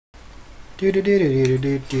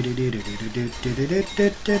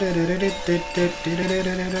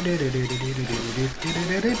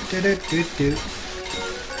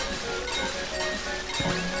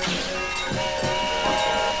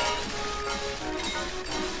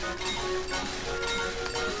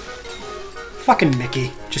Fucking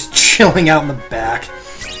Mickey, just chilling out in the back.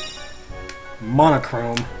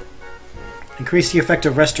 Monochrome. Increase the effect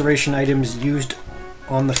of restoration items used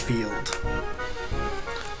on the field.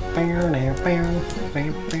 I'll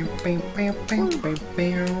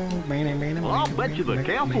bet you the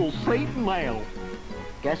castle's safe now.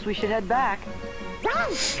 Guess we should head back.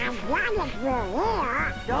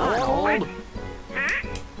 Donald!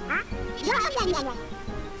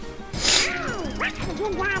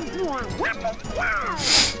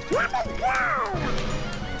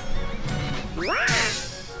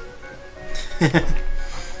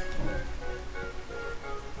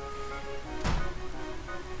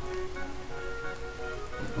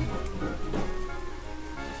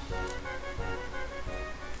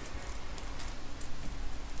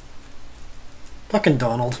 Fucking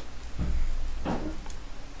Donald.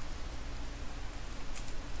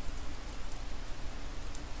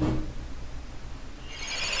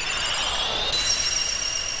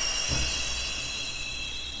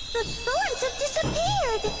 The thorns have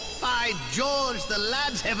disappeared! By George, the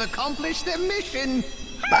lads have accomplished their mission!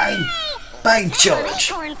 By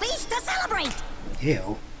George! Acorn feast to celebrate!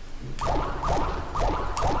 Ew.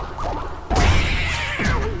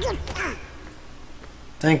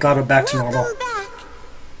 Thank God we're back to normal. Welcome back.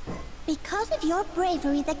 Because of your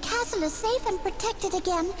bravery, the castle is safe and protected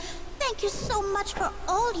again. Thank you so much for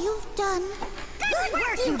all you've done. Good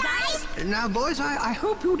work, you guys! Now, boys, I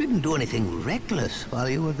hope you didn't do anything reckless while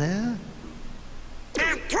you were there.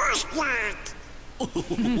 Of course not!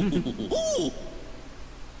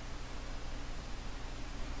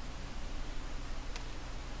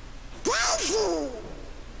 Daisy!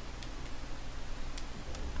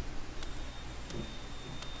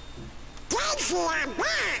 Daisy, I'm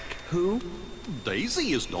back! Who?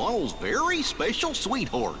 Daisy is Donald's very special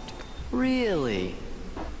sweetheart. Really?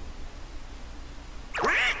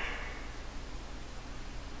 What?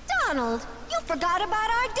 Donald, you forgot about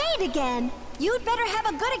our date again. You'd better have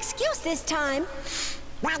a good excuse this time.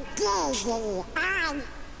 But Daisy,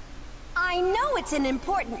 I know it's an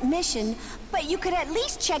important mission, but you could at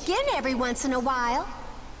least check in every once in a while.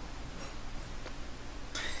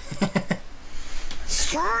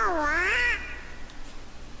 Sora?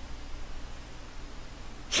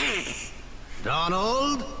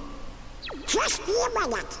 Donald? Just a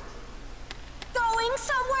minute. Going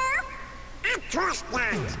somewhere? Of course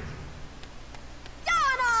not.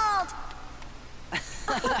 Donald!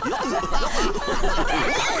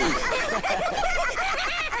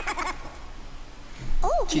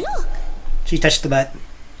 Oh, look! She touched the butt.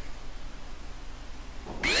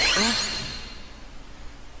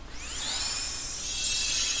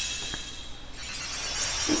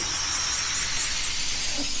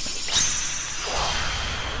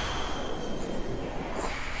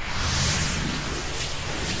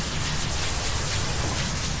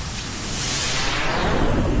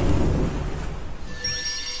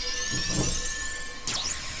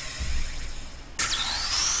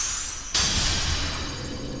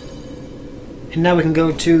 And now we can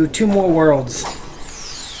go to 2 more worlds.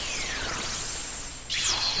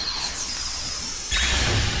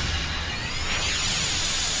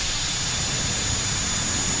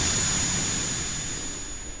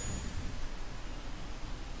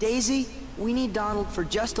 Daisy, we need Donald for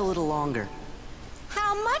just a little longer.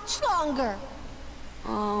 How much longer?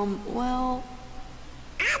 Well...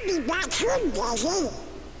 I'll be back soon, Daisy.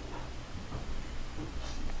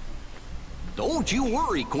 Don't you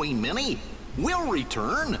worry, Queen Minnie. We'll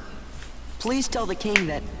return. Please tell the king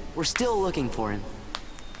that we're still looking for him.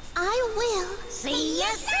 I will. See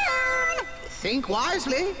you soon! Think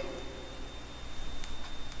wisely.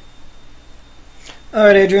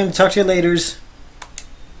 Alright, Adrian, talk to you later.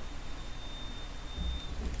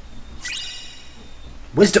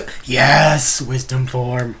 Wisdom. Yes! Wisdom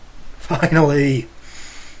form. Finally.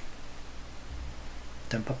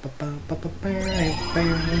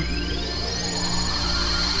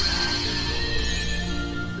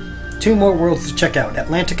 2 more worlds to check out.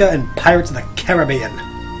 Atlantica and Pirates of the Caribbean.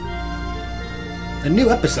 A new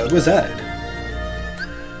episode was added.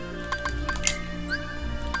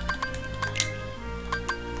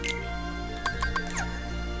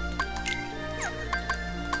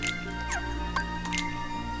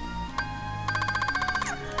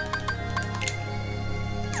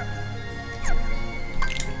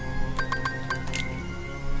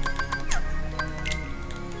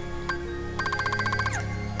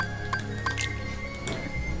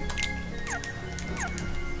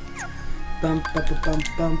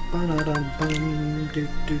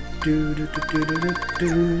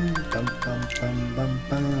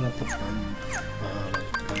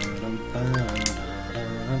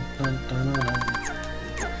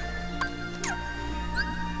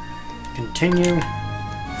 Continue.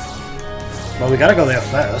 Well, we gotta go there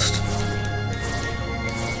first.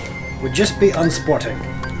 Would just be unsporting.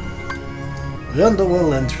 The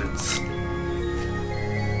underworld entrance.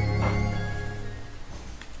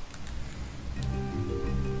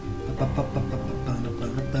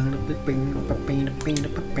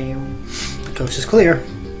 The coast is clear.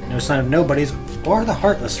 No sign of nobodies or the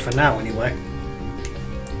Heartless for now, anyway.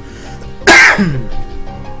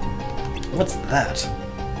 What's that?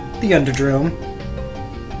 The Underdrome.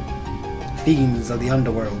 Fiends of the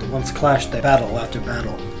underworld once clashed their battle after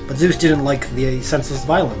battle, but Zeus didn't like the senseless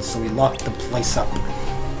violence, so he locked the place up.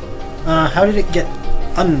 How did it get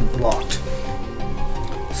unlocked?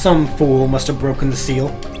 Some fool must have broken the seal.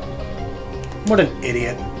 What an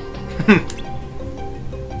idiot.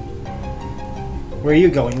 Where are you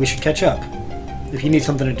going? We should catch up. If you need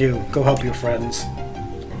something to do, go help your friends.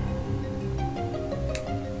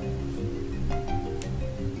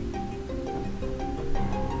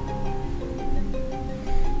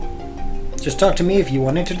 Just talk to me if you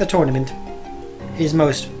want to enter the tournament. His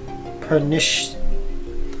most pernicious...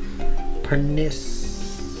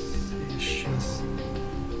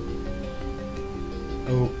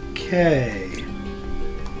 Okay.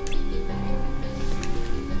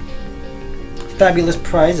 Fabulous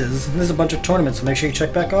prizes. There's a bunch of tournaments, so make sure you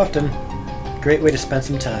check back often. Great way to spend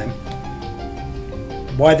some time.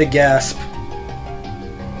 Why the gasp?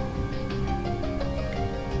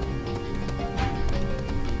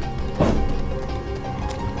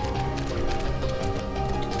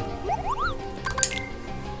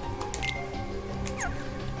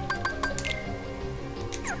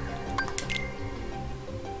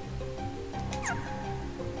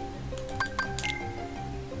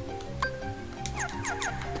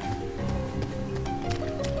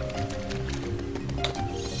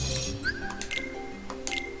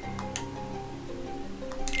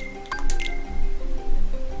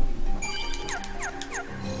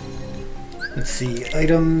 Let's see,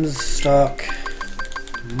 items, stock,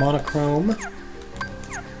 monochrome.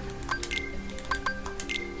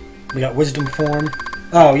 We got wisdom form.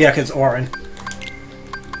 Oh yeah, 'cause it's Orin.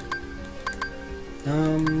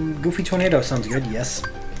 Goofy tornado sounds good, yes.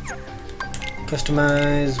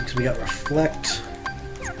 Customize, because we got reflect.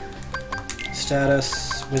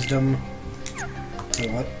 Status, wisdom. So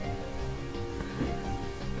what?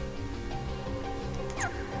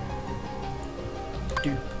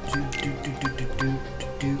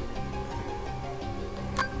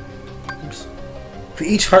 Oops. For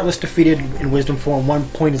each Heartless defeated in Wisdom form, 1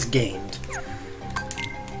 point is gained.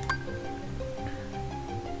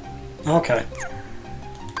 Okay.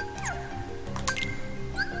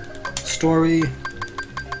 Story.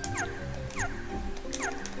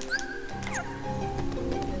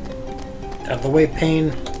 Out of the way,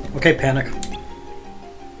 Pain. Okay, Panic.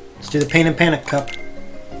 Let's do the Pain and Panic Cup.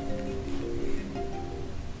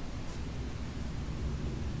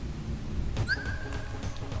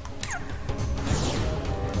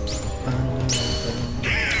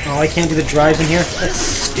 Oh, I can't do the drives in here? That's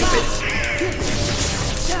stupid.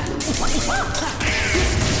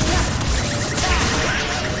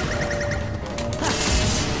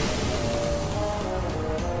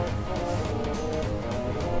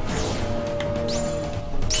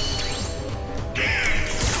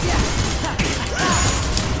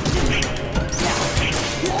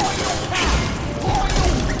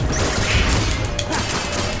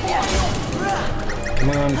 Come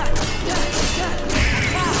on.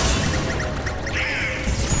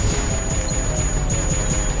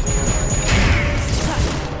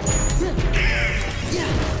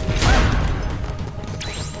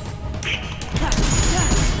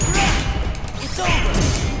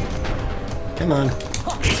 Come on.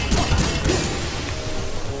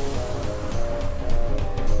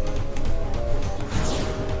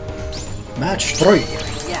 Match 3.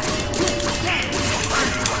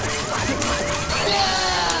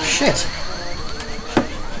 Shit.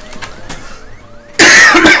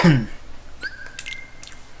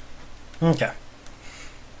 Okay.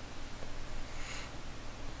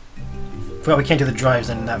 Well, we can't do the drives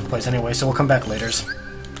in that place anyway, so we'll come back later.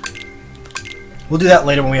 We'll do that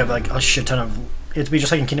later when we have like a shit ton of... It'll be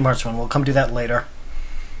just like in Kingdom Hearts 1. We'll come do that later.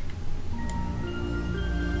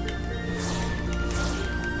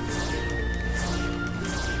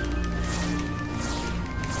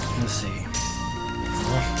 Let's see.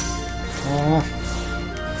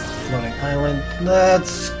 Floating island.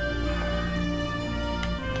 Let's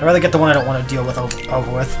I'd rather get the one I don't want to deal with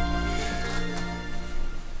over with.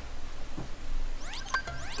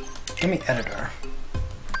 Give me editor.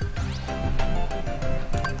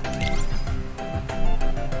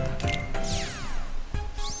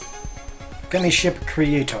 Give me ship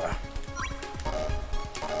creator.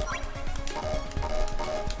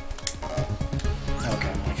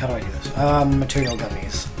 Okay, like, how do I do this? Material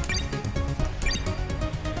gummies.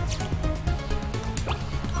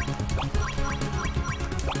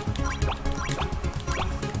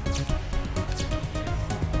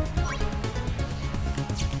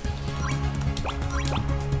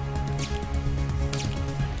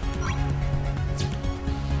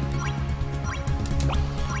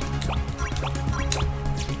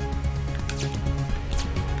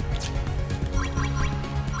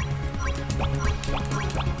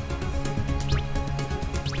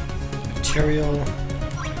 Material.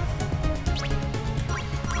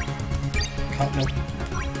 Nope.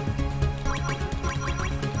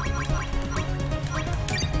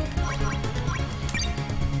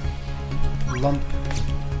 Lump.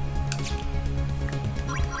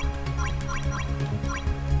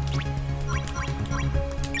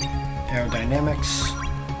 Aerodynamics.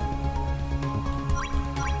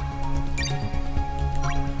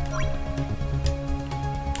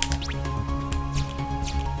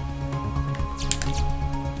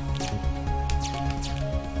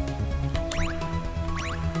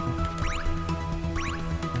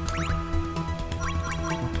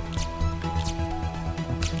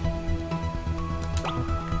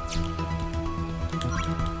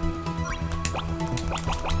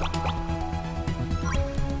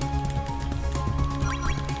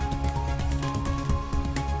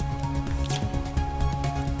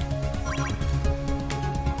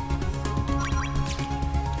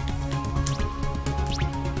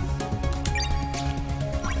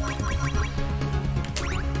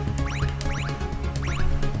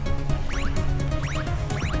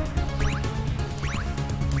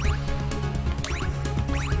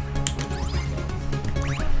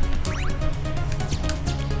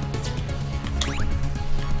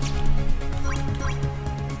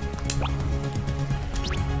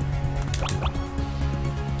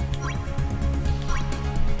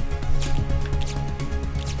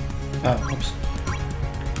 Oh, oops.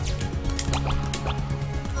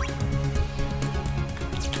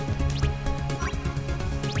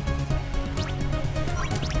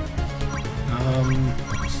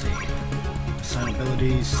 Let's see. Assign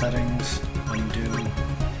abilities, settings, undo.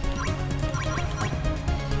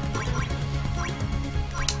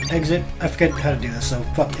 Exit. I forget how to do this, so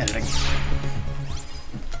fuck editing.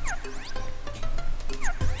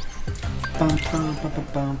 Bum, bum, bum, bum,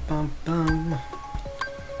 bum, bum, bum.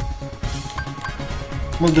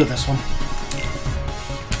 We'll do this one.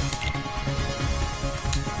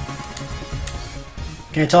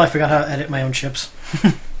 Can you tell I forgot how to edit my own ships?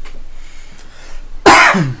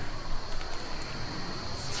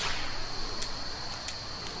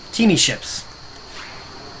 Teeny ships.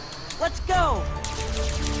 Let's go!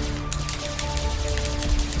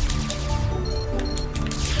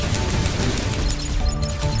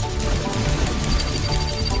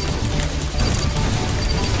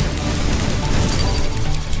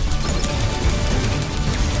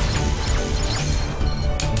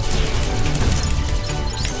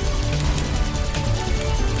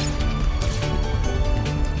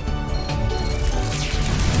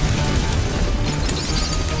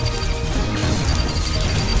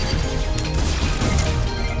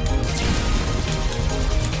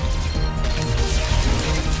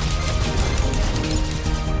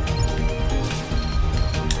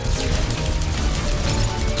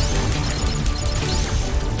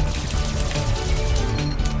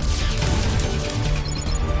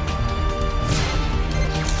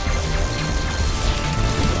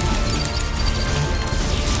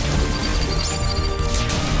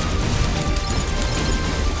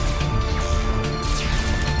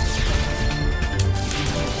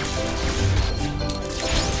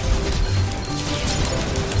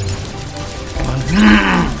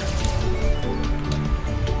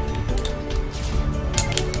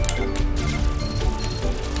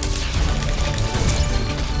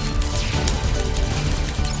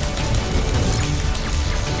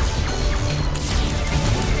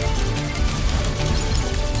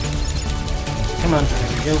 Come on, there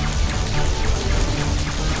we go.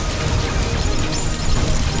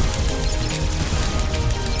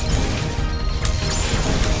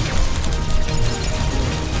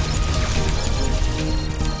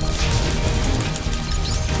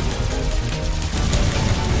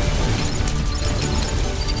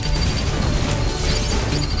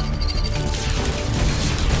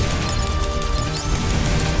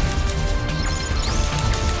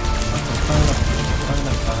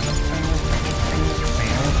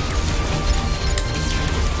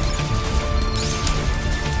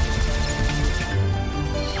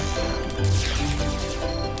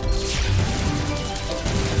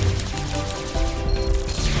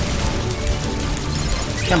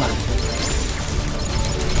 Come on.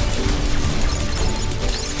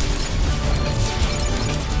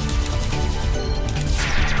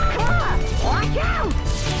 Watch out!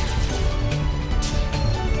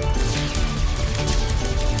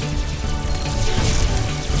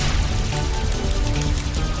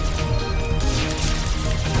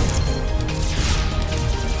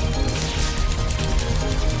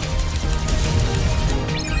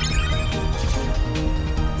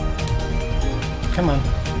 Come on.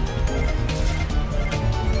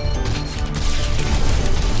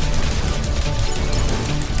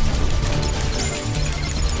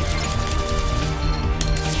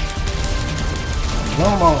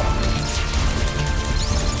 One more.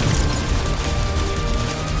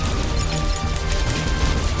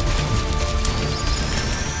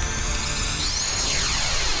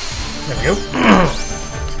 There we go.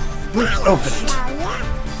 Open it.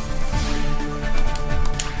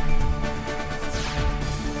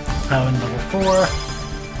 Now in level 4.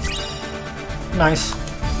 Nice.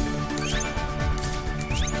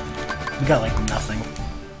 We got like nothing.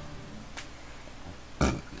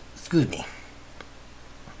 Excuse me.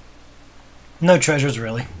 No treasures,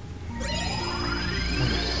 really.